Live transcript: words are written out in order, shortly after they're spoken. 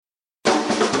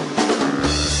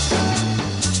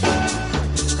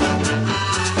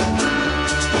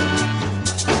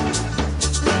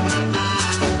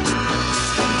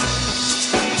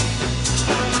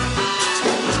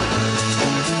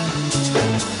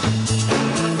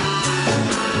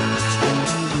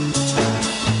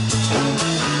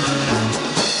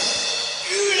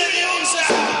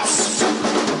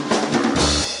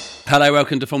Hello,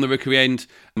 welcome to From the Rookery End.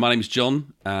 My name's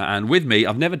John, and with me,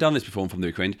 I've never done this before on From the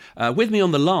Rookery End, with me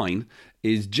on the line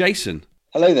is Jason.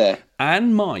 Hello there.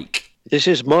 And Mike. This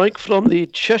is Mike from the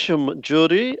Chesham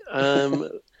jury.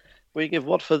 We give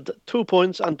Watford 2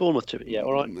 points and Bournemouth 2. Yeah,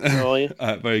 all right. How are you?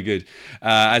 Very good.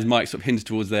 As Mike sort of hinted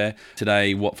towards there,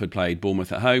 today Watford played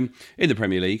Bournemouth at home in the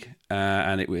Premier League,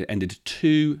 and it ended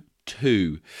 2-2.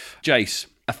 Jace,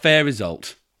 a fair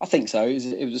result? I think so.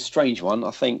 It was a strange one.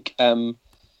 I think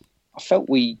I felt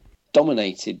we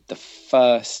dominated the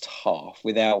first half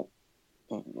without...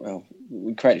 Well,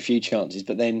 we created a few chances,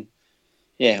 but then,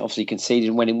 obviously conceded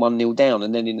and went in 1-0 down.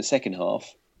 And then in the second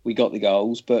half, we got the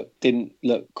goals, but didn't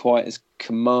look quite as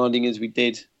commanding as we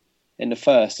did in the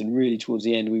first. And really, towards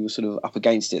the end, we were sort of up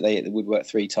against it. They hit the woodwork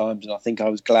 3 times, and I think I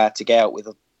was glad to get out with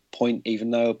a point,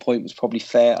 even though a point was probably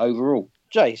fair overall.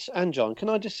 Jace and John, can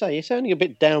I just say, it's only a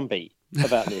bit downbeat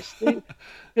about this.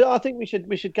 I think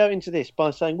we should go into this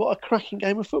by saying what a cracking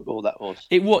game of football that was.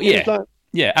 It was,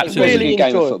 yeah. Absolutely. Really game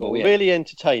enjoyable, of football, yeah. Really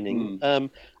entertaining.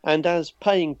 And as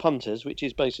paying punters, which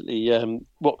is basically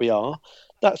what we are,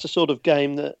 that's the sort of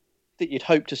game that you'd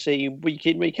hope to see week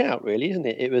in, week out, really, isn't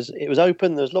it? It was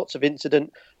open, there was lots of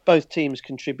incident, both teams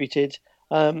contributed,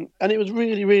 and it was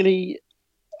really, really,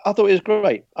 I thought it was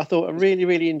great. I really,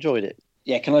 really enjoyed it.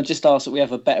 Yeah, can I just ask that we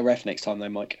have a better ref next time though,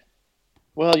 Mike?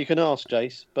 Well, you can ask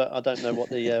Jace, but I don't know what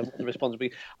the response will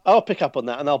be. I'll pick up on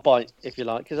that and I'll bite if you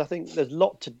like, because I think there's a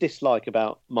lot to dislike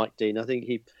about Mike Dean. I think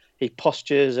he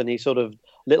postures and he sort of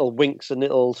little winks and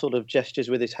little sort of gestures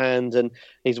with his hand, and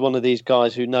he's one of these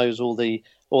guys who knows all the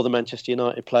Manchester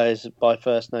United players by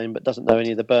first name but doesn't know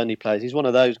any of the Burnley players. He's one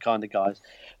of those kind of guys.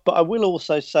 But I will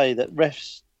also say that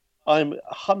refs, I'm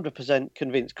 100%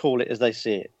 convinced, call it as they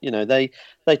see it. You know, they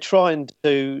try and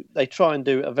do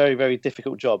a very, very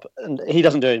difficult job, and he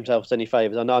doesn't do himself any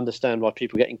favours. And I understand why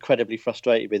people get incredibly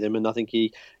frustrated with him, and I think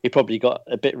he probably got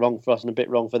a bit wrong for us and a bit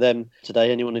wrong for them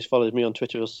today. Anyone who's followed me on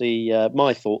Twitter will see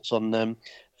my thoughts on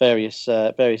various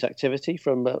activity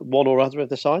from one or other of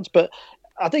the sides. But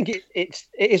I think it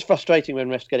is frustrating when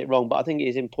refs get it wrong, but I think it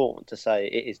is important to say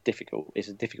it is difficult. It's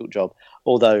a difficult job.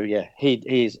 Although,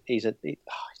 he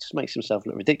just makes himself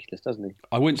look ridiculous, doesn't he?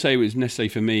 I wouldn't say it was necessarily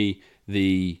for me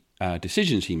the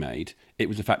decisions he made. It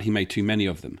was the fact he made too many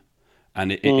of them,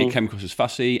 and it came across as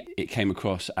fussy. It came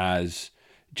across as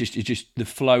just the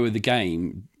flow of the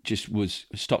game just was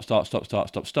stop,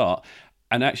 start.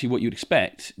 And actually, what you'd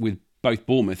expect with both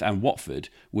Bournemouth and Watford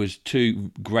was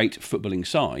two great footballing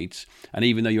sides. And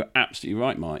even though you're absolutely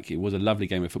right, Mike, it was a lovely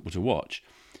game of football to watch,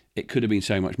 it could have been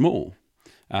so much more.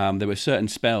 There were certain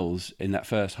spells in that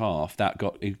first half that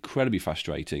got incredibly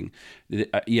frustrating.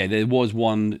 There was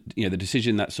one, the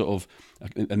decision that sort of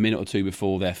a minute or two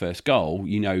before their first goal,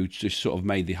 just sort of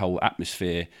made the whole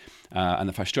atmosphere and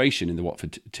the frustration in the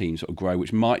Watford team sort of grow,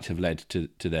 which might have led to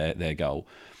their goal.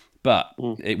 But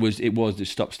it was the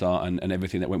stop-start and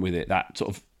everything that went with it that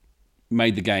sort of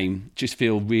made the game just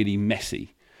feel really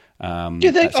messy. Do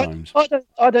you think? At times.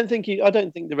 I don't think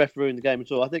the ref ruined the game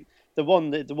at all. I think the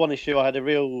one issue I had there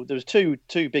was two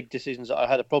big decisions that I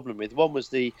had a problem with. One was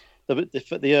the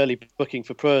early booking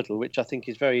for Prödl, which I think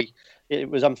it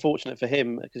was unfortunate for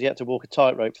him because he had to walk a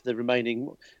tightrope for the remaining.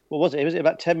 What was it? Was it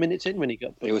about 10 minutes in when he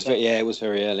got booked? It was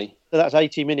very early. So that's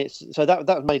 80 minutes. So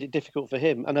that made it difficult for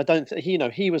him. And I don't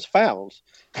think he was fouled,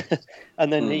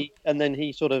 and then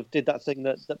he sort of did that thing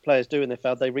that players do when they're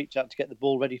fouled. They reach out to get the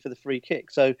ball ready for the free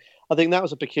kick. So I think that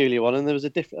was a peculiar one. And there was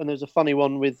a funny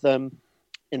one with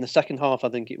in the second half. I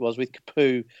think it was with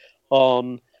Capoue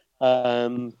on.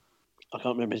 I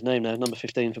can't remember his name now. Number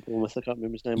 15 for Bournemouth. I can't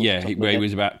remember his name. Yeah, where he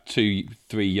was about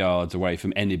 2-3 yards away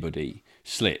from anybody,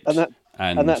 slipped,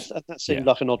 and that seemed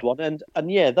like an odd one. And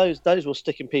those will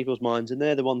stick in people's minds, and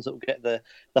they're the ones that will get the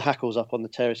hackles up on the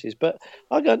terraces. But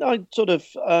I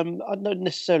don't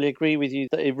necessarily agree with you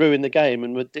that it ruined the game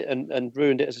and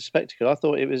ruined it as a spectacle. I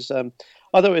thought it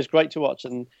was great to watch,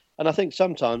 and I think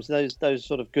sometimes those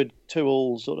sort of good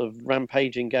 2-2 sort of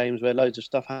rampaging games where loads of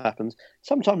stuff happens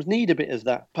sometimes need a bit of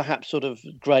that perhaps sort of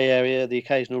grey area, the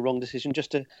occasional wrong decision,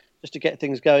 just to get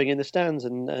things going in the stands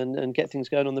and get things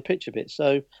going on the pitch a bit.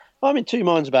 So I'm in two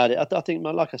minds about it. I think,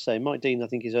 like I say, Mike Dean, I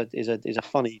think is a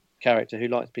funny character who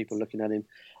likes people looking at him.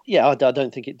 Yeah, I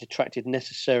don't think it detracted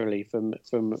necessarily from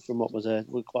what was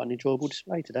quite an enjoyable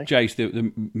display today. Jace,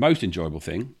 the most enjoyable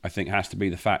thing I think has to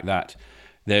be the fact that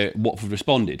Watford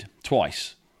responded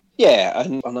twice. Yeah,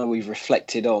 and I know we've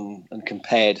reflected on and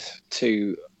compared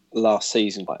to last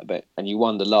season quite a bit, and you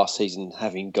wonder last season,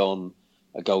 having gone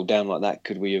a goal down like that,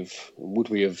 would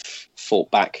we have fought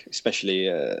back, especially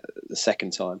the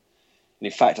second time? And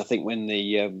in fact, I think when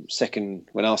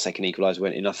our second equaliser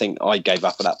went in, I think I gave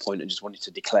up at that point and just wanted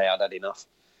to declare I'd had enough.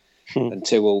 And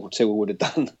 2-2 would have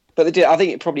done. But I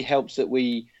think it probably helps that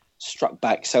we struck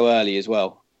back so early as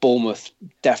well. Bournemouth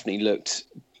definitely looked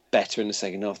better in the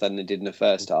second half than they did in the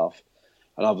first half.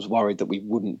 And I was worried that we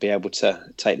wouldn't be able to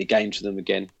take the game to them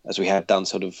again, as we had done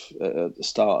sort of at the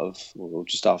start of, or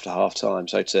just after half time.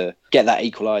 So to get that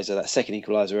equaliser, that second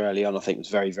equaliser early on, I think was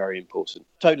very, very important.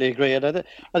 Totally agree. And I think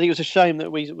it was a shame that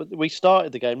we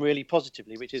started the game really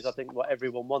positively, which is, I think, what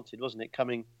everyone wanted, wasn't it?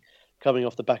 Coming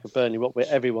off the back of Burnley, what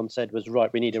everyone said was,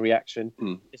 right, we need a reaction.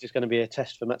 This is going to be a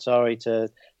test for Matsari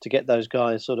to get those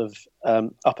guys sort of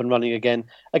up and running again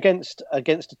against a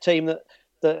team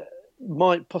that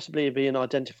might possibly have been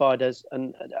identified as,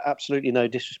 and absolutely no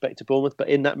disrespect to Bournemouth, but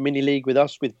in that mini league with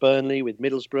us, with Burnley, with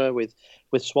Middlesbrough,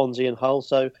 with Swansea and Hull.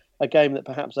 So a game that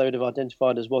perhaps they would have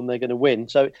identified as one they're going to win.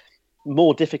 So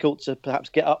more difficult to perhaps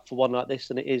get up for one like this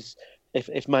than it is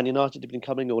if Man United had been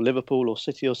coming, or Liverpool or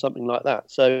City or something like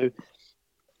that. So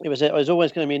it was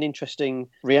always going to be an interesting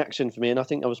reaction for me, and I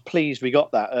think I was pleased we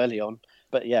got that early on.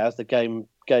 But yeah, as the game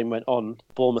went on,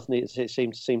 Bournemouth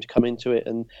seemed to come into it,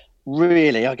 and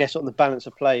really, I guess on the balance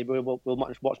of play, we'll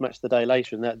watch Match of the Day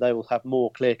later, and that they will have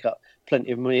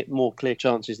plenty of more clear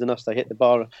chances than us. They hit the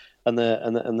bar and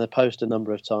the post a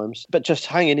number of times, but just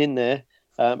hanging in there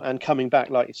and coming back,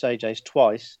 like you say, Jace,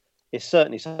 twice is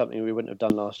certainly something we wouldn't have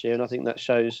done last year, and I think that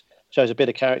shows a bit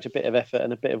of character, a bit of effort,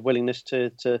 and a bit of willingness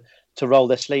to roll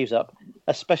their sleeves up,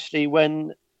 especially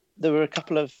when there were a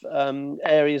couple of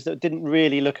areas that didn't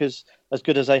really look as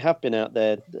good as they have been out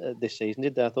there this season,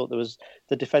 did they? I thought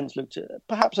the defence looked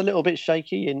perhaps a little bit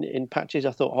shaky in patches.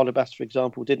 I thought Holebas, for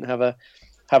example, didn't have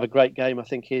a great game. I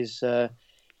think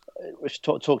which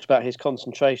talked about his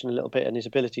concentration a little bit and his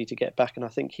ability to get back, and I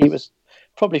think he was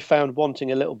probably found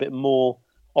wanting a little bit more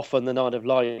often than I'd have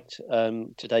liked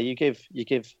today. You give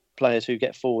players who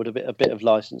get forward a bit of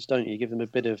license, don't you? You give them a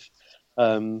bit of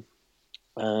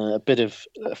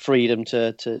freedom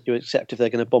to you accept if they're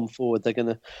going to bomb forward. They're going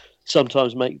to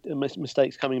sometimes make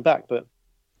mistakes coming back, but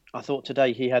I thought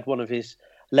today he had one of his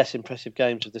less impressive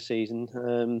games of the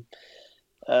season.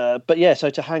 But yeah, so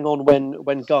to hang on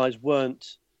when guys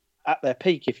weren't at their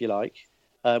peak, if you like,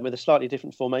 with a slightly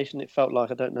different formation, it felt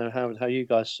like, I don't know how you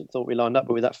guys thought we lined up,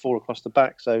 but with that 4 across the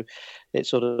back, so it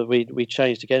sort of we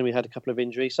changed again. We had a couple of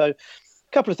injuries, so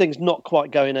a couple of things not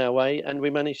quite going our way, and we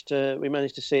managed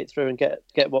to see it through and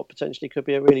get what potentially could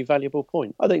be a really valuable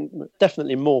point. I think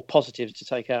definitely more positives to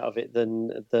take out of it than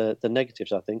the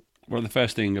negatives, I think. Well, the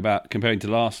first thing about comparing to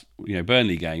last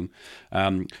Burnley game,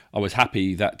 I was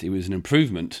happy that it was an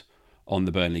improvement on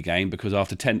the Burnley game, because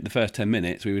after the first 10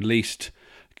 minutes we were at least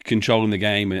controlling the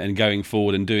game and going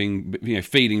forward and doing,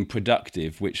 feeling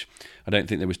productive, which I don't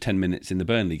think there was 10 minutes in the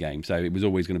Burnley game. So it was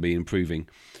always going to be improving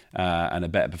and a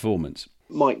better performance.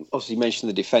 Mike obviously mentioned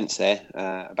the defence there,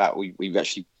 about we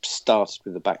actually started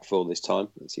with the back 4 this time.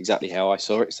 That's exactly how I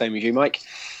saw it, same as you, Mike.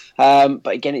 But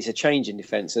again, it's a change in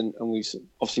defence, and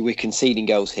we're conceding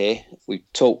goals here. We've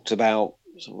talked about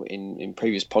in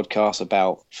previous podcasts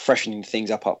about freshening things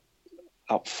up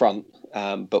front,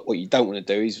 but what you don't want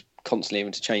to do is constantly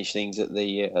having to change things at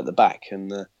the back.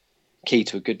 And the key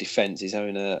to a good defence is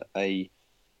having a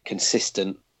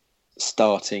consistent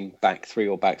starting back 3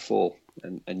 or back 4.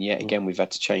 And yet again, we've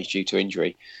had to change due to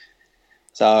injury.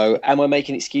 So am I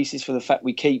making excuses for the fact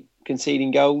we keep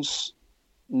conceding goals?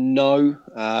 No.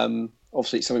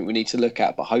 Obviously, it's something we need to look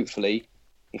at, but hopefully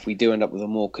if we do end up with a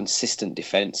more consistent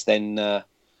defence, then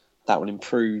that will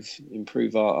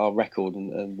improve our record,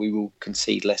 and we will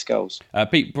concede less goals.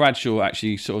 Pete Bradshaw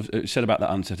actually sort of said about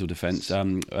that unsettled defence.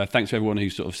 Thanks to everyone who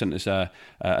sort of sent us a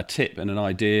tip and an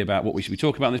idea about what we should be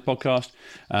talking about in this podcast.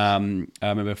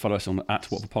 Remember, follow us on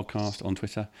 @WhatThePodcast on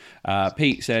Twitter.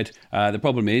 Pete said the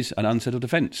problem is an unsettled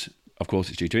defence. Of course,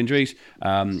 it's due to injuries.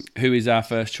 Who is our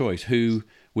first choice? Who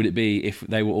would it be if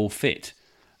they were all fit?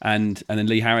 And then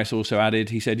Lee Harris also added,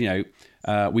 he said,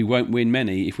 we won't win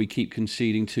many if we keep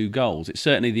conceding 2 goals. It's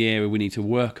certainly the area we need to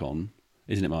work on,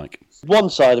 isn't it, Mike?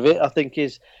 One side of it, I think,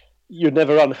 is you're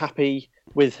never unhappy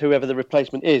with whoever the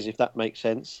replacement is, if that makes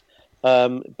sense.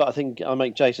 But I think I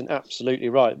make Jason absolutely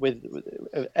right. With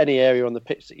any area on the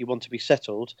pitch that you want to be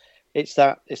settled, it's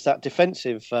that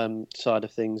defensive side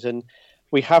of things, and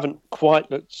we haven't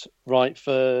quite looked right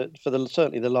for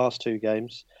certainly the last 2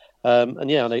 games. And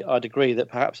yeah, I'd agree that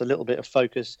perhaps a little bit of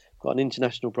focus, got an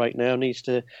international break now, needs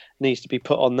to be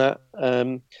put on that.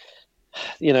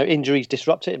 Injuries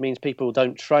disrupt it. It means people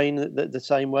don't train the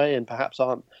same way, and perhaps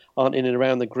aren't in and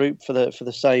around the group for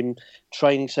the same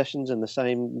training sessions and the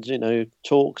same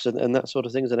talks and that sort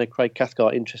of things. I know Craig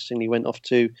Cathcart interestingly went off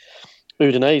to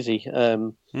Udinese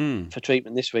for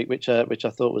treatment this week, which I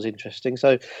thought was interesting.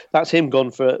 So that's him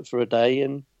gone for a day,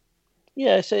 and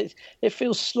so it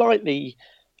feels slightly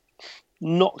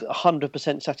not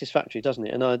 100% satisfactory, doesn't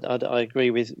it? And I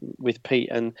agree with Pete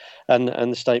and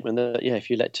the statement that if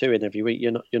you let 2 in every week,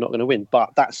 you're not going to win.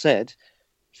 But that said,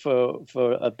 for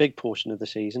a big portion of the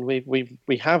season,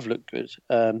 we have looked good,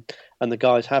 and the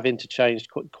guys have interchanged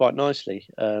quite nicely,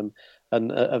 and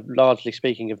largely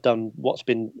speaking, have done what's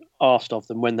been asked of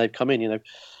them when they've come in.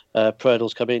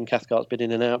 Prödel's come in, Cathcart's been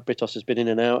in and out, Britos has been in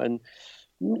and out, and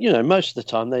most of the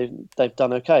time they've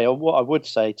done okay. What I would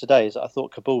say today is that I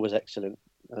thought Kabul was excellent.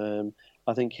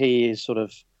 I think he is sort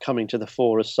of coming to the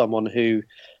fore as someone who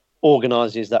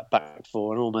organises that back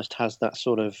four and almost has that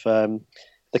sort of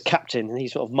the captain, and he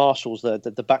sort of marshals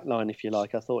the back line, if you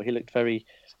like. I thought he looked very,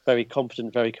 very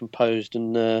competent, very composed,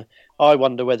 and I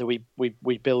wonder whether we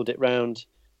build it round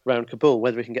Kabul,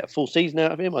 whether we can get a full season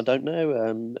out of him. I don't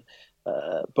know.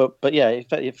 But yeah,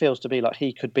 it feels to me like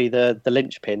he could be the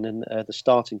linchpin and the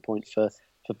starting point for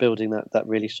building that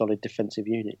really solid defensive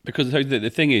unit. Because the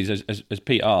thing is, as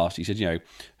Pete asked, he said,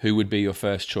 who would be your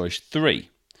first choice 3?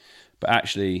 But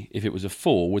actually, if it was a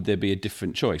 4, would there be a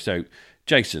different choice? So,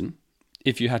 Jason,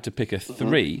 if you had to pick a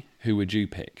 3, who would you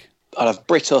pick? I'd have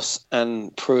Britos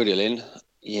and Prödel in.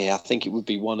 Yeah, I think it would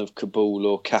be one of Kabul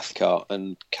or Cathcart.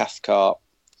 And Cathcart,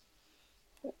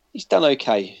 he's done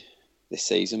okay this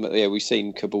season, but we've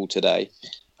seen Kabul today,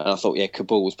 and I thought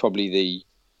Kabul was probably the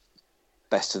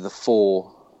best of the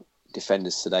 4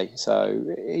 defenders today.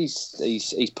 So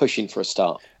he's pushing for a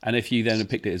start. And if you then had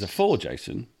picked it as a 4,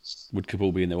 Jason, would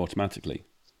Kabul be in there automatically?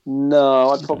 No,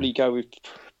 I'd probably go with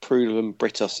Prödel and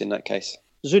Britos in that case.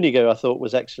 Zuniga, I thought,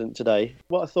 was excellent today.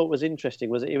 What I thought was interesting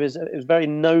was it was very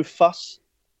no fuss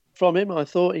from him. I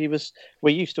thought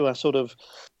we're used to our sort of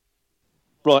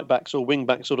right backs or wing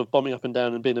backs sort of bombing up and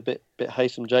down and being a bit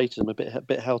Haytham Jatum, a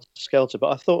bit helter skelter.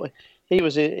 But I thought he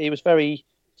was very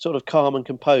sort of calm and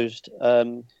composed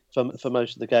for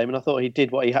most of the game, and I thought he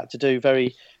did what he had to do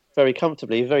very, very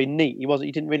comfortably. Very neat.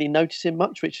 He didn't really notice him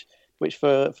much, which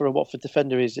for a Watford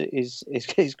defender is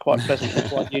quite pleasant and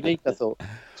quite unique, I thought.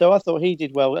 So I thought he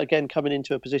did well again, coming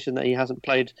into a position that he hasn't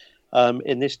played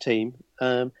in this team,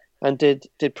 and did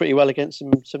pretty well against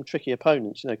some tricky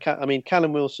opponents.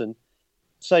 Callum Wilson.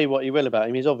 Say what you will about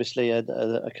him, he's obviously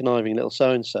a conniving little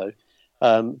so-and-so.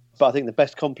 But I think the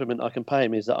best compliment I can pay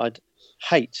him is that I'd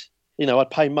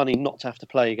pay money not to have to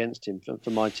play against him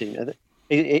for my team.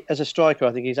 As a striker,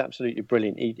 I think he's absolutely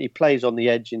brilliant. He plays on the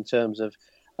edge in terms of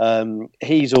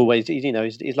he's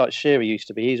like Shearer used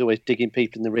to be. He's always digging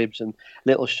people in the ribs and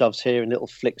little shoves here and little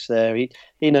flicks there. He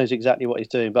knows exactly what he's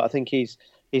doing. But I think he's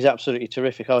absolutely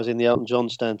terrific. I was in the Elton John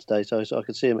stand today, so I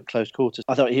could see him at close quarters.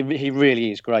 I thought he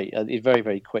really is great. He's very,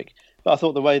 very quick. But I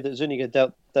thought the way that Zuniga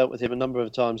dealt with him a number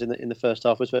of times in the first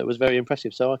half was very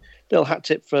impressive. So a little hat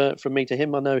tip from me to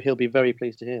him. I know he'll be very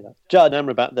pleased to hear that. Jad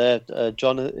Amrabat there,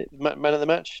 John, man of the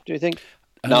match, do you think?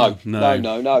 No.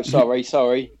 Sorry.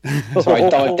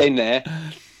 Dived in there.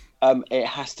 It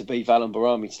has to be Valon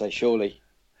Barami today, surely.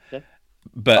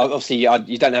 But obviously,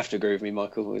 you don't have to agree with me,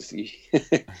 Michael.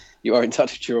 You are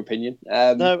entitled to your opinion.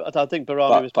 No, I think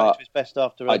Barami was back to his best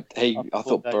after. I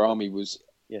thought Barami was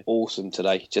awesome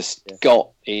today. Just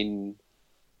got in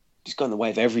the way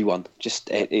of everyone.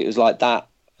 It was like that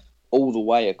all the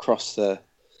way across the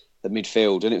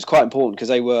midfield, and it was quite important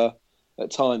because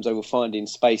at times they were finding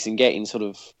space and getting sort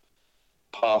of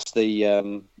past the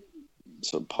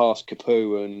past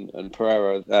Capu and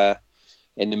Pereira there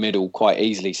in the middle quite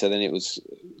easily. So then it was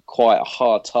quite a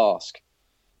hard task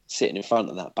sitting in front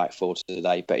of that back four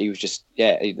today. But he was just,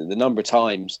 the number of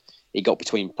times he got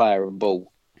between player and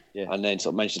ball and then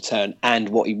sort of managed to turn. And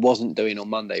what he wasn't doing on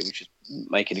Monday, which was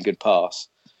making a good pass.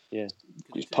 Yeah.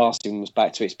 His passing was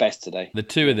back to its best today. The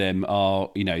two of them are,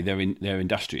 they're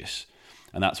industrious.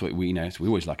 And that's what we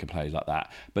always like a player like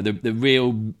that. But the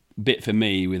real bit for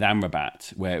me with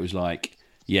Amrabat, where it was like,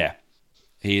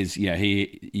 he is,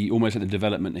 he almost had the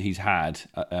development that he's had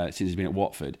since he's been at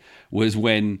Watford, was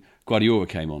when Guardiola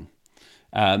came on.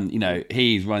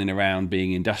 He's running around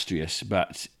being industrious,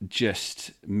 but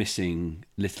just missing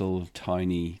little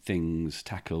tiny things,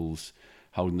 tackles,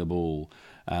 holding the ball,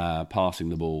 passing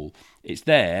the ball. It's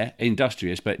there,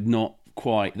 industrious, but not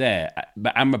quite there.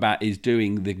 But Amrabat is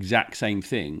doing the exact same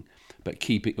thing, but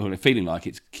feeling like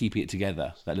it's keeping it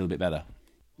together that little bit better.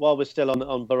 While we're still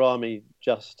on Barami,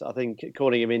 I think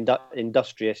calling him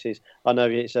industrious is, I know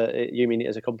you mean it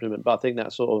as a compliment, but I think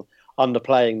that's sort of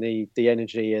underplaying the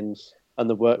energy and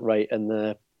the work rate and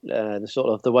the the sort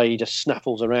of the way he just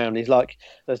snaffles around. He's like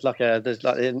there's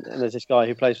this guy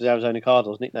who plays for the Arizona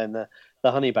Cardinals, nicknamed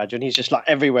the Honey Badger, and he's just like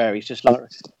everywhere. He's just like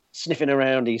sniffing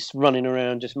around. He's running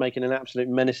around, just making an absolute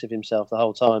menace of himself the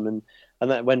whole time. And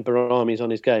that when Bahrami's on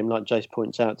his game, like Jace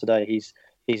points out today, he's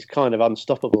kind of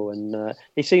unstoppable. And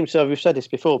he seems to, we've said this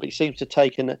before, but he seems to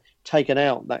have taken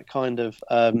out that kind of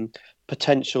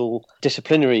potential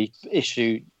disciplinary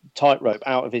issue tightrope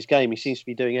out of his game. He seems to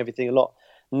be doing everything a lot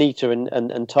neater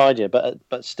and tidier,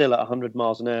 but still at 100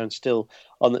 miles an hour and still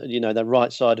on the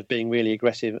right side of being really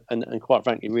aggressive and quite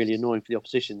frankly really annoying for the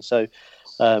opposition. So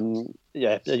I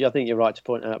think you're right to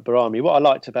point out Bahrami. What I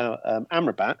liked about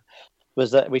Amrabat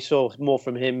was that we saw more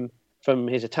from him from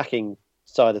his attacking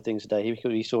side of things today.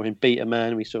 We saw him beat a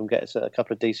man. We saw him get a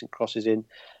couple of decent crosses in.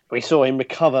 We saw him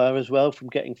recover as well from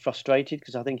getting frustrated,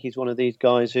 because I think he's one of these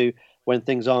guys who, when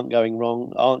things aren't going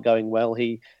well,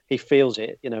 he feels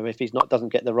it. If he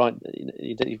doesn't get the right,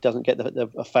 he doesn't get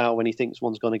a foul when he thinks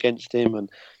one's gone against him,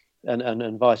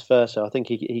 and vice versa. I think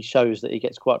he shows that he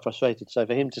gets quite frustrated. So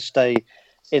for him to stay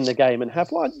in the game and have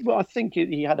I think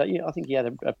he had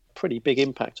a pretty big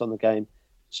impact on the game,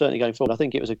 certainly going forward. I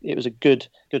think it was a good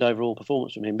overall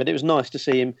performance from him. But it was nice to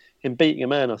see him beating a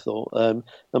man, I thought,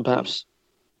 and perhaps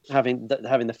having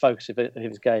the focus of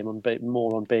his game on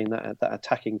being that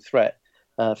attacking threat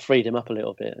freed him up a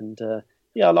little bit. And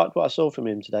I liked what I saw from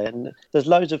him today. And there's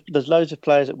loads of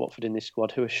players at Watford in this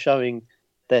squad who are showing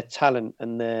their talent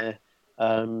and their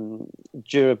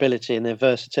durability and their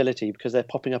versatility, because they're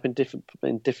popping up in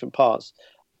different parts,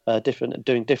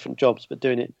 doing different jobs, but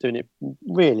doing it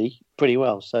really pretty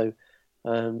well. So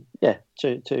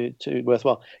too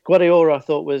worthwhile. Guardiola, I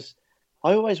thought was.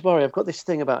 I always worry. I've got this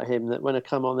thing about him that when I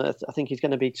come on, I think he's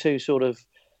going to be too sort of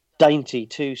dainty,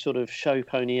 too sort of show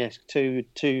pony-esque,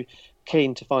 too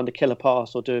keen to find a killer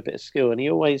pass or do a bit of skill, and he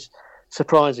always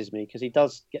surprises me because he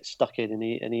does get stuck in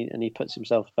and he puts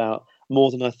himself about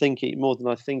more than I think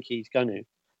he's going to.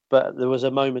 But there was a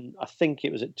moment, I think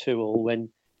it was at 2-2, when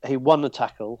he won the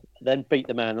tackle, then beat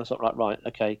the man. I was like, right,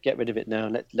 okay, get rid of it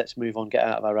now. Let's move on, get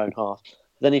out of our own half.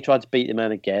 Then he tried to beat the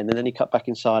man again, and then he cut back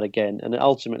inside again, and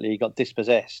ultimately he got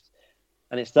dispossessed.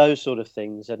 And it's those sort of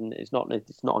things, and it's not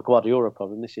a Guardiola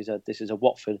problem. This is a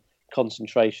Watford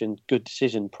concentration, good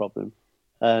decision problem.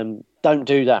 Don't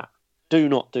do that. Do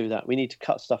not do that. We need to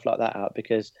cut stuff like that out,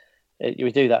 because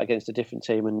we do that against a different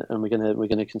team, and we're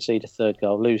going to concede a third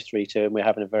goal, lose 3-2, and we're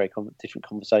having a very different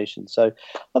conversation. So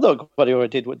I thought Guardiola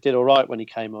did all right when he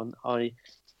came on.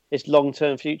 It's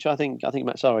long-term future. I think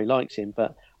Matsari likes him,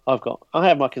 but I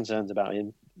have my concerns about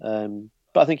him,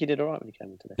 but I think he did all right when he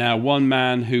came in today. Now, one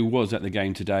man who was at the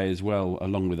game today as well,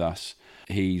 along with us,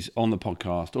 he's on the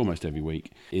podcast almost every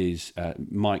week, is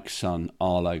Mike's son,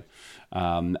 Arlo.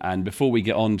 And before we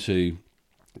get on to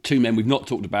two men we've not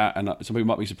talked about, and some people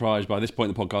might be surprised by this point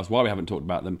in the podcast why we haven't talked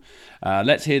about them,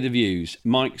 let's hear the views.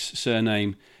 Mike's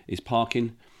surname is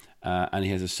Parkin, and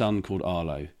he has a son called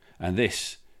Arlo. And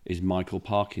this is Michael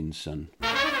Parkin's son.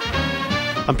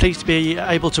 I'm pleased to be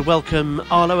able to welcome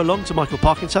Arlo along to Michael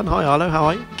Parkinson. Hi Arlo, how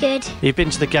are you? Good. You've been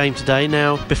to the game today.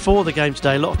 Now, before the game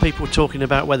today, a lot of people were talking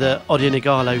about whether Odion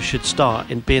Ighalo should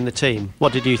start and be in the team.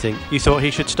 What did you think? You thought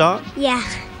he should start? Yeah.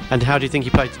 And how do you think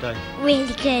he played today?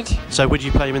 Really good. So would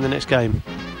you play him in the next game?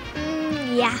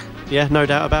 Yeah. Yeah, no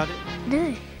doubt about it?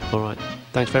 No. All right.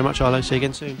 Thanks very much, Arlo. See you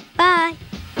again soon. Bye.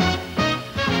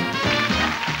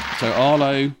 So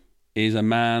Arlo is a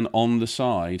man on the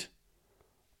side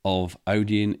of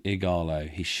Odion Ighalo.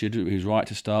 He was right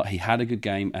to start. He had a good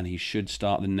game, and he should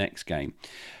start the next game.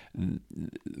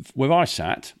 Where I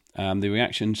sat, the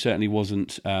reaction certainly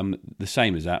wasn't the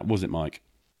same as that, was it, Mike?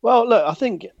 Well, look, I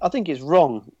think it's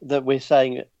wrong that we're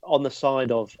saying on the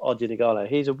side of Odion Ighalo.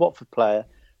 He's a Watford player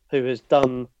who has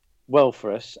done well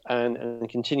for us and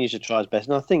continues to try his best.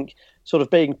 And I think sort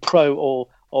of being pro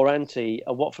or anti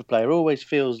a Watford player always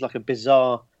feels like a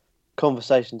bizarre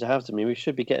conversation to have to me. We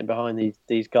should be getting behind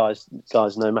these guys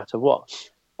no matter what.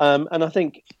 And I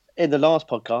think in the last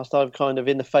podcast, I've kind of,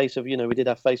 in the face of, we did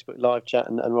our Facebook live chat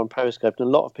and we're on Periscope, and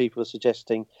a lot of people are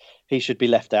suggesting he should be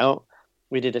left out.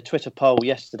 We did a Twitter poll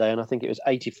yesterday, and I think it was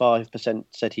 85%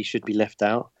 said he should be left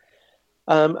out.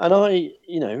 And I,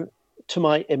 to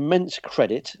my immense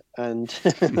credit, and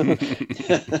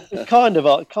kind of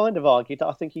argued that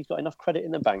I think he's got enough credit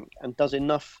in the bank and does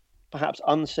enough, perhaps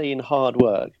unseen hard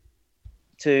work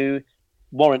to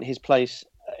warrant his place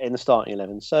in the starting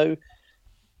 11. So,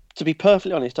 to be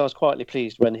perfectly honest, I was quietly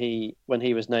pleased when he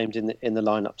was named in the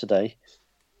lineup today.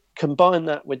 Combine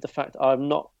that with the fact I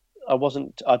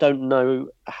don't know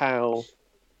how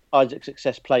Isaac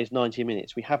Success plays 90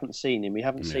 minutes. We haven't seen him. We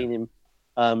haven't seen him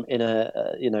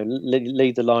in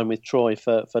lead the line with Troy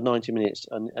for 90 minutes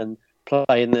and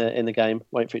play in the game.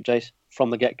 Wait for it, Jace, from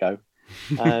the get go.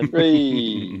 How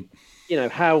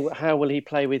will he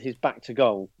play with his back to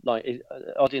goal? Like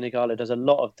Odion Ighalo does a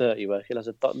lot of dirty work. He does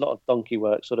a lot of donkey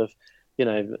work, sort of,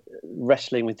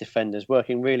 wrestling with defenders,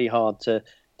 working really hard to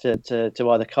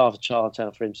either carve a chance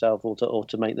out for himself or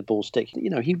to make the ball stick.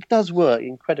 He does work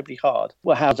incredibly hard.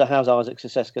 Well, how's Isaac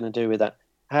Success going to do with that?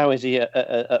 How is he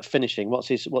at finishing? What's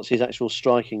his actual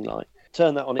striking like?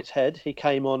 Turn that on its head. He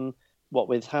came on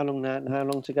with how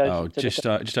long to go? Oh, just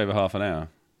over half an hour.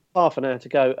 Half an hour to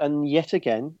go, and yet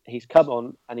again he's come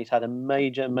on and he's had a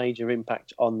major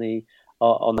impact on the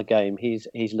game.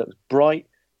 He's looked bright.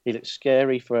 He looks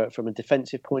scary from a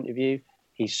defensive point of view.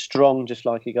 He's strong, just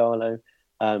like Ighalo.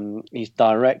 He's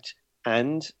direct,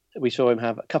 and we saw him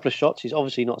have a couple of shots. He's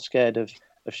obviously not scared of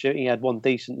shooting. He had one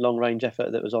decent long-range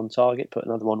effort that was on target, put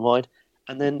another one wide,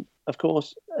 and then, of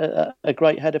course, a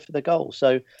great header for the goal.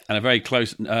 And a very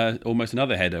close, almost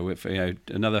another header with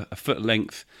another foot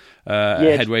length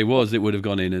headway it would have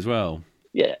gone in as well.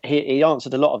 Yeah, he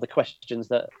answered a lot of the questions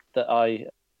that I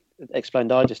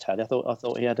explained. I just had. I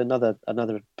thought he had another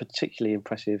particularly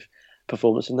impressive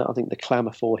performance, and that I think the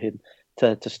clamour for him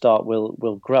to start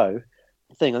will grow.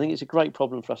 I think it's a great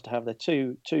problem for us to have. They're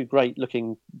two great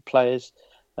looking players,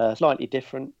 slightly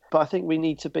different, but I think we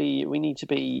need to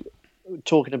be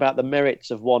talking about the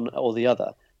merits of one or the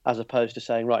other, as opposed to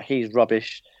saying, right, he's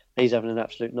rubbish, he's having an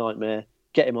absolute nightmare,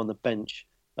 get him on the bench.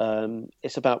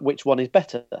 It's about which one is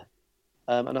better,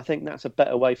 and I think that's a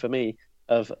better way for me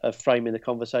of framing the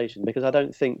conversation, because I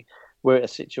don't think we're at a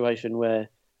situation where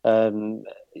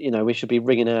we should be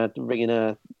wringing our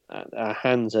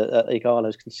hands at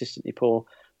Ighalo's consistently poor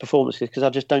performances, because I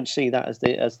just don't see that as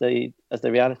the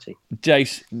reality.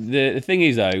 Jace, the thing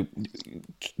is though,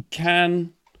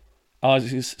 can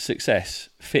Isaac's Success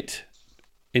fit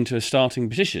into a starting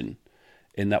position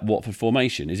in that Watford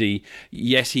formation? Is he?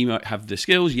 Yes, he might have the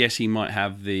skills. Yes, he might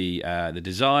have the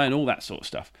desire and all that sort of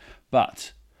stuff.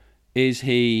 But is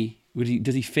he?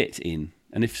 Does he fit in?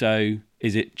 And if so,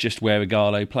 is it just where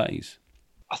Ighalo plays?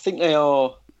 I think they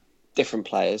are different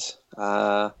players.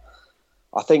 I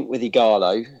think with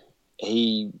Ighalo,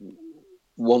 he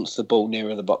wants the ball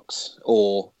nearer the box,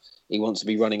 or he wants to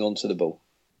be running onto the ball.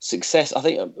 Success, I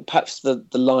think perhaps the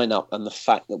lineup and the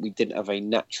fact that we didn't have a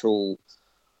natural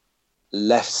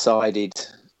left-sided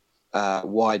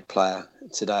wide player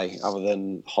today, other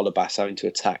than Holebas having to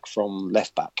attack from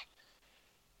left back.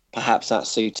 Perhaps that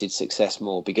suited Success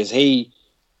more, because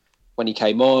when he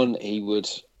came on, he would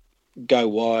go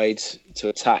wide to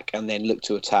attack and then look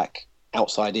to attack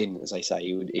outside in, as they say.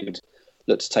 He would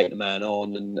look to take the man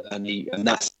on, and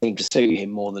that seemed to suit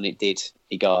him more than it did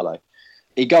Ighalo.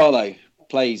 Ighalo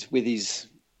plays with his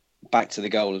back to the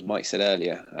goal, as Mike said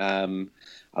earlier. And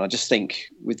I just think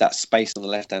with that space on the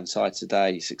left-hand side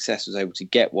today, Success was able to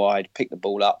get wide, pick the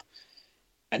ball up,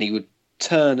 and he would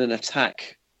turn and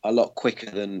attack a lot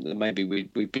quicker than maybe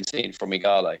we've been seeing from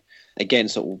Ighalo. Again,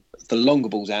 sort of the longer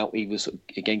balls out, he was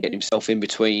again getting himself in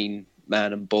between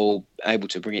man and ball, able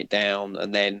to bring it down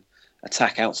and then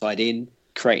attack outside in,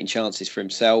 creating chances for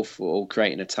himself or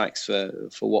creating attacks for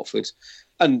Watford.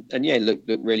 And yeah, looked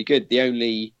really good. The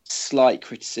only slight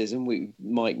criticism,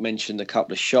 Mike mentioned a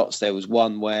couple of shots. There was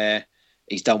one where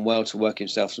he's done well to work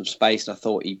himself some space, and I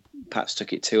thought he perhaps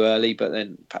took it too early. But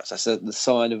then perhaps that's the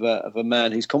sign of a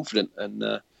man who's confident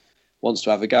and wants to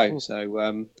have a go.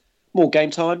 So more game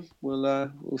time.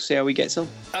 We'll see how he gets on.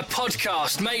 A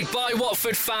podcast made by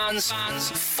Watford fans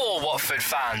for Watford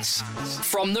fans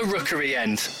from the Rookery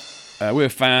end. We're a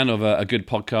fan of a good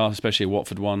podcast, especially a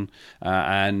Watford one.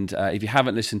 And if you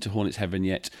haven't listened to Hornets Heaven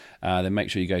yet, then make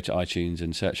sure you go to iTunes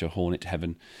and search for Hornet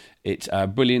Heaven. It's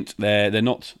brilliant. They're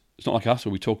not. It's not like us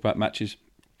where we talk about matches.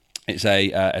 It's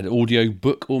an audio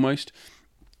book almost.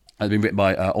 It's been written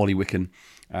by Ollie Wicken,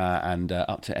 and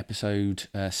up to episode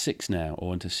 6 now,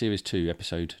 or into series 2,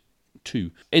 episode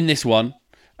 2. In this one,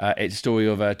 it's a story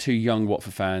of 2 young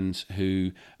Watford fans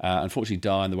who unfortunately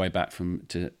die on the way back from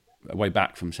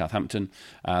Southampton,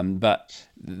 but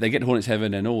they get to Hornets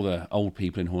Heaven, and all the old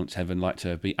people in Hornets Heaven like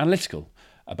to be analytical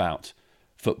about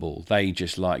football. They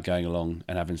just like going along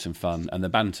and having some fun and the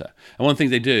banter. And one of the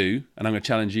things they do, and I'm going to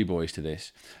challenge you boys to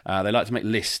this, they like to make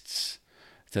lists.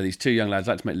 So these 2 young lads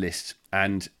like to make lists.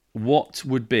 And what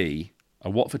would be a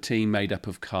Watford team made up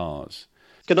of cars?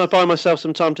 Can I buy myself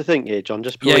some time to think here, John?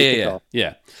 Just before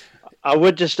yeah. I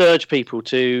would just urge people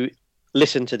to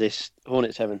listen to this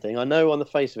Hornets Heaven thing. I know on the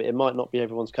face of it, it might not be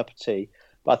everyone's cup of tea,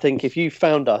 but I think if you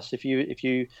found us, if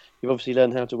you've obviously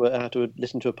learned how to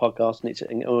listen to a podcast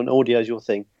and audio is your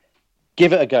thing,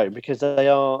 give it a go, because they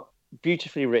are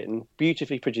beautifully written,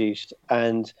 beautifully produced,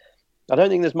 and I don't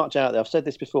think there's much out there. I've said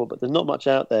this before, but there's not much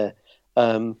out there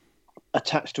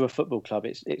attached to a football club.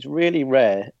 It's really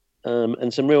rare,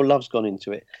 and some real love's gone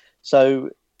into it. So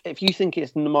if you think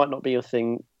it might not be your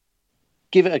thing,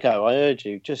 give it a go. I urge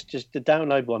you, just to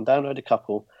download a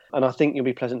couple, and I think you'll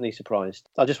be pleasantly surprised.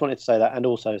 I just wanted to say that, and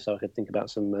also so I could think about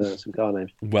some car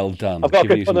names. Well done. I've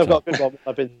got a good one.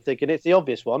 I've been thinking it's the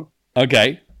obvious one.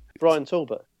 Okay. Brian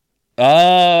Talbot.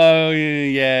 Oh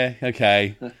yeah.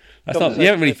 Okay. That's not. You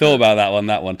haven't really thought about that one.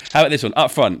 How about this one? Up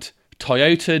front,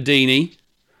 Toyota Deeney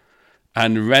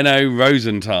and Renault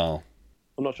Rosenthal.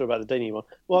 I'm not sure about the Deeney one.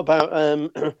 What about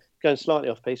going slightly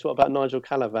off piece? What about Nigel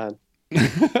Calavan?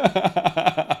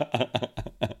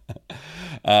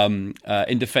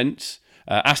 In defence,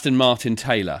 Aston Martin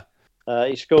Taylor.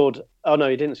 He scored. Oh no,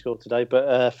 he didn't score today.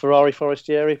 But Ferrari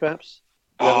Forestieri, perhaps.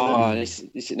 No. I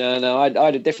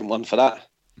had a different one for that.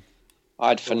 I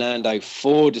had Fernando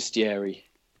Forestieri.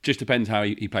 Just depends how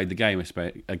he played the game,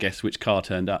 I guess, which car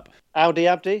turned up. Audi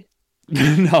Abdi.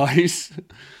 Nice.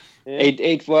 Yeah.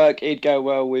 He'd work. He'd go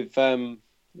well with Vallon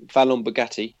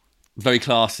Bugatti. Very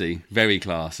classy. Very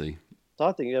classy. So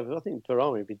I think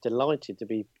Ferrari would be delighted to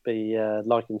be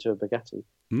likened to a Bugatti.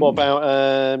 What about?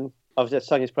 I was just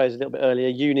saying his praise a little bit earlier.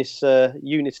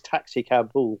 Eunice Taxi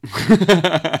Cab Bull.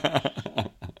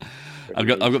 I've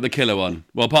got the killer one.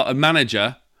 Well, part of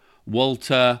manager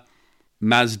Walter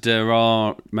Mazda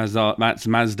R.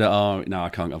 No, I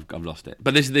can't. I've lost it.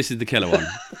 But this is the killer one.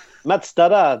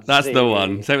 Mazda. That's the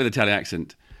one. Say it with an Italian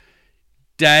accent.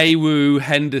 Daewoo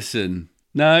Henderson.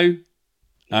 No.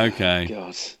 Okay. Oh,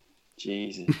 God.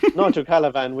 Jesus. Nigel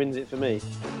Calavan wins it for me.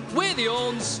 We're the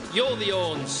Orns, you're the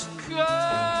Orns.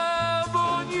 Come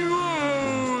on, you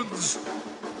Orns!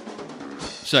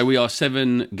 So we are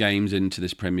 7 games into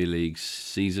this Premier League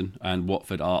season, and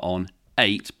Watford are on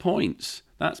 8 points.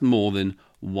 That's more than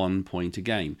 1 point a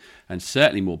game, and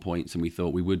certainly more points than we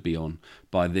thought we would be on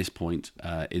by this point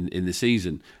in the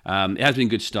season. It has been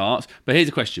good starts, but here's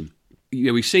a question.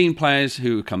 We've seen players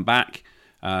who have come back,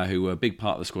 who were a big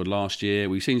part of the squad last year.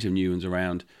 We've seen some new ones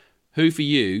around. Who for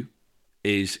you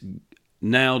is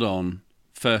nailed on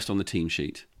first on the team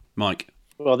sheet? Mike?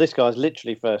 Well, this guy's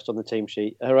literally first on the team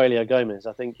sheet. Aurelio Gomez.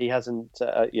 I think he hasn't,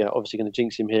 obviously going to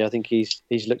jinx him here. I think he's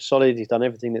looked solid. He's done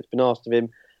everything that's been asked of him.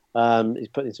 He's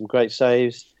put in some great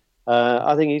saves.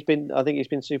 I think he's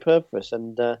been superb for us,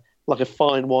 and like a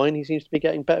fine wine, he seems to be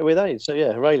getting better with age. So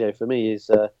yeah, Aurelio for me is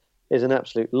an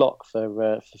absolute lock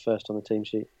for first on the team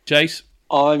sheet. Chase?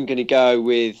 I'm going to go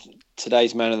with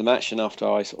today's man of the match, and after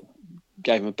I sort of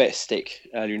gave him a bit of stick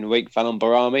earlier in the week, Valon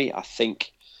Barami. I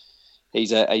think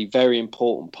he's a very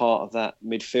important part of that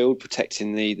midfield,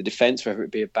 protecting the defence, whether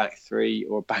it be a back three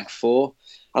or a back four.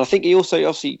 And I think he also,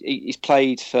 obviously, he's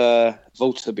played for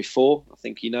Volta before. I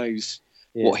think he knows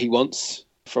what he wants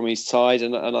from his side,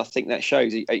 and I think that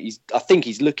shows. I think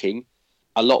he's looking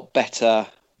a lot better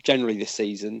generally this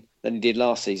season than he did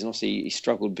last season. Obviously, he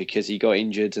struggled because he got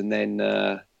injured and then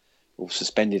or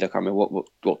suspended. I can't remember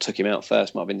what took him out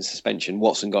first. Might have been the suspension.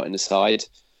 Watson got in the side,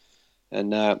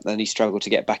 and then he struggled to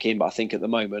get back in. But I think at the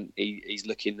moment he's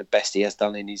looking the best he has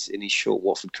done in his short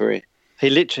Watford career. He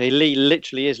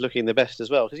literally is looking the best as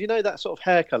well, because you know that sort of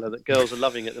hair colour that girls are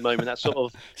loving at the moment. That sort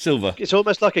of silver. It's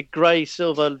almost like a grey,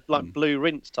 silver, like blue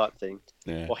rinse type thing.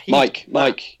 Yeah. Well, Mike.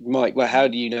 Well, how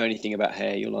do you know anything about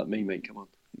hair? You're like me, mate. Come on.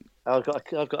 I've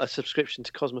got a subscription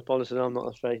to Cosmopolitan. I'm not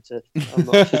afraid to.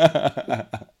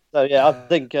 So yeah, I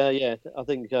think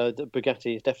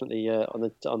Bugatti is definitely on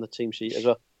the team sheet as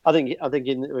well. I think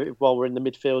while we're in the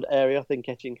midfield area, I think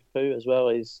Etienne Capoue as well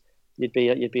is. You'd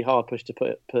be hard pushed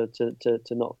to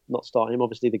not start him.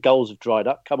 Obviously, the goals have dried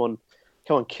up. Come on,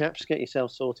 Caps, get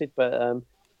yourself sorted. But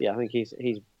I think he's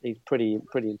pretty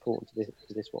important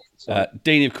to this one. So.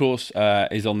 Deeney, of course,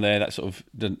 is on there. That sort of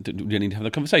we need to have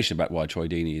a conversation about why Troy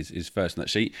Deeney is first on that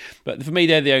sheet. But for me,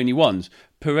 they're the only ones.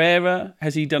 Pereira,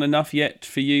 has he done enough yet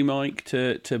for you, Mike,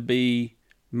 to be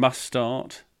must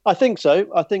start? I think so.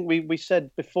 I think we said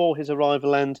before his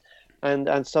arrival and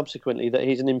subsequently that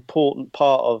he's an important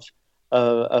part of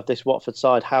this Watford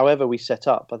side. However we set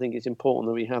up, I think it's important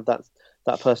that we have that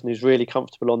person who's really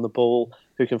comfortable on the ball,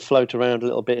 who can float around a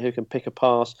little bit, who can pick a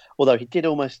pass. Although he did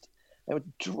almost a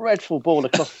dreadful ball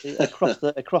across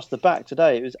the back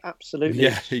today. It was absolutely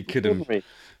he could have.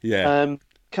 Yeah.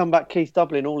 Come back, Keith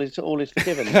Dublin. All is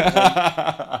forgiven.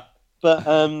 But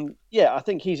I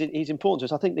think he's important to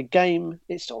us. I think the game,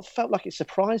 it sort of felt like it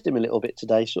surprised him a little bit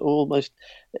today. So almost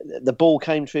the ball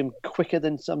came to him quicker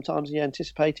than sometimes he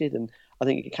anticipated, and I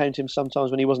think it came to him sometimes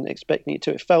when he wasn't expecting it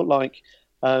to. It felt like,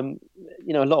 a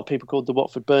lot of people called the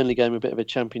Watford-Burnley game a bit of a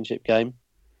championship game.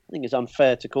 think it's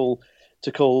unfair to call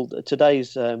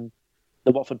today's the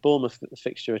Watford Bournemouth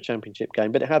fixture a championship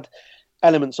game, but it had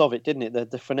elements of it, didn't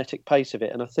it? The frenetic pace of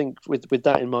it, and I think with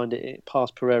that in mind, it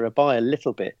passed Pereira by a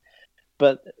little bit.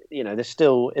 But there's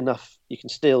still enough. You can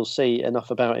still see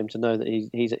enough about him to know that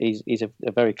he's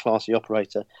a very classy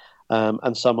operator,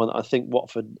 and someone that I think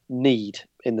Watford need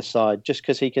in the side, just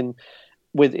because he can.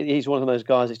 He's one of those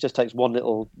guys. It just takes one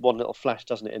little flash,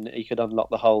 doesn't it? And he could unlock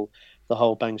the whole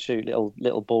bang shoot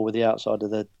little ball with the outside of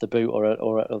the boot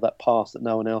or that pass that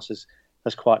no one else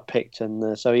has quite picked.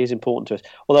 And so he is important to us.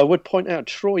 Although I would point out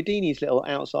Troy Deeney's little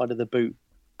outside of the boot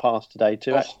pass today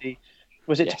to actually.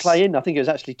 Was it to play in? I think it was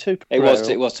actually to Pereira.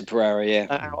 It was to Pereira, yeah.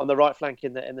 Out on the right flank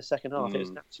in the second half. It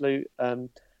was an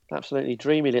absolutely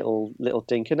dreamy little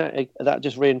dink, and that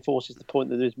just reinforces the point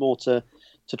that there's more to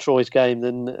Troy's game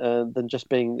than just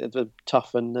being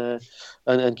tough and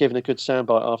giving a good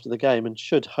soundbite after the game, and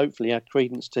should hopefully add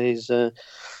credence to his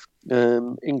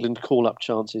England call-up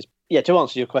chances. Yeah, to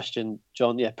answer your question,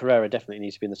 John, Pereira definitely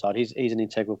needs to be in the side. He's an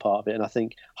integral part of it, and I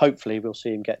think hopefully we'll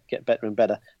see him get better and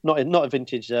better. Not a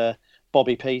vintage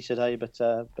Bobby P today, but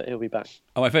he'll be back.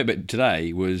 Oh, my favourite bit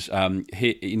today was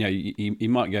he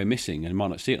might go missing and might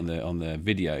not see it on the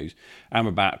videos.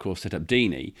 Amrabat, of course, set up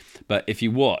Deeney, but if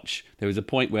you watch, there was a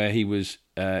point where he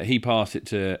passed it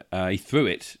to he threw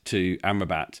it to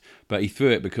Amrabat, but he threw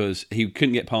it because he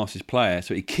couldn't get past his player,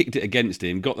 so he kicked it against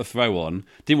him, got the throw on,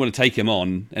 didn't want to take him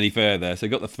on any further, so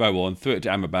got the throw on, threw it to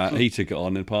Amrabat, he took it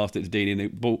on and passed it to Deeney, and the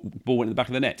ball went in the back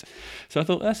of the net. So I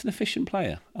thought, that's an efficient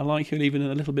player. I like him even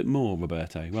a little bit more,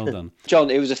 Roberto. Well done. John,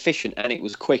 it was efficient and it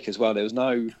was quick as well. There was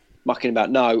no mucking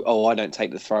about, I don't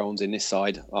take the throw-ons in this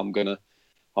side. I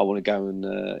want to go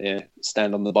and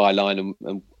stand on the byline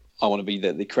and I want to be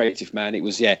the creative man. It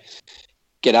was,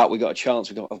 get out, we got a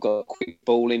chance. I've got a quick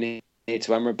ball in here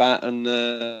to Amrabat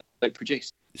and they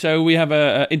produced. So we have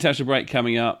an international break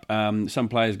coming up, some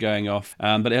players going off,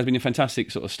 but it has been a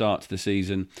fantastic sort of start to the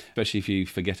season, especially if you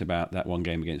forget about that one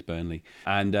game against Burnley.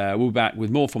 And we'll be back with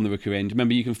more from the Rookery End.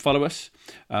 Remember, you can follow us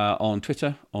on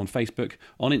Twitter, on Facebook,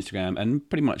 on Instagram, and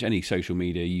pretty much any social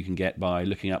media you can get by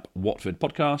looking up Watford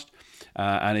Podcast.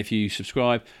 And if you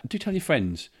subscribe, do tell your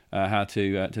friends how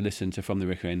to listen to From the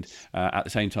Rookery End at the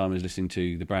same time as listening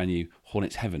to the brand new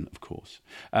Hornets Heaven, of course.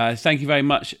 Thank you very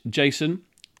much, Jason.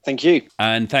 Thank you.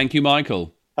 And thank you,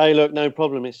 Michael. Hey, look, no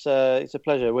problem. It's a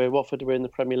pleasure. We're Watford. We're in the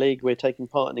Premier League. We're taking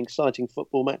part in exciting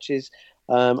football matches.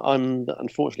 I'm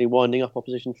unfortunately winding up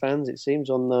opposition fans, it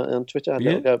seems, on Twitter. I had a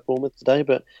little go at Bournemouth today,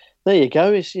 but there you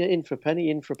go. It's in for a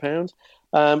penny, in for a pound.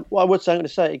 What I would say, I'm going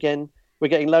to say it again, we're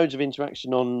getting loads of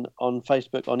interaction on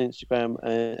Facebook, on Instagram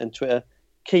and Twitter.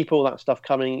 Keep all that stuff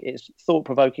coming. It's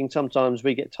thought-provoking. Sometimes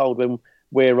we get told when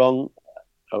we're wrong.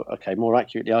 Okay, more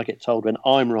accurately, I get told when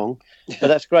I'm wrong. But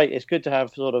that's great. It's good to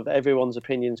have sort of everyone's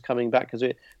opinions coming back, because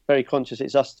we're very conscious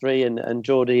it's us three and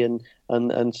Geordie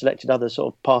and selected others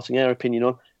sort of passing our opinion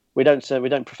on. We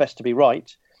don't profess to be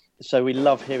right, so we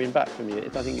love hearing back from you.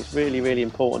 I think it's really, really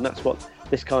important. That's what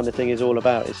this kind of thing is all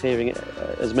about, is hearing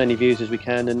as many views as we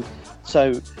can. And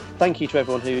so thank you to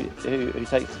everyone who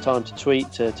takes the time to tweet,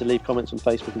 to leave comments on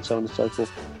Facebook and so on and so forth.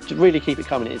 To really keep it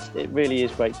coming. It really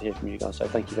is great to hear from you guys, so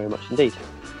thank you very much indeed.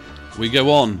 We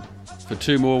go on for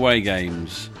 2 more away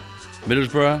games.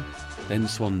 Middlesbrough, then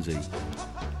Swansea.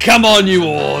 Come on, you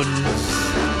Horns!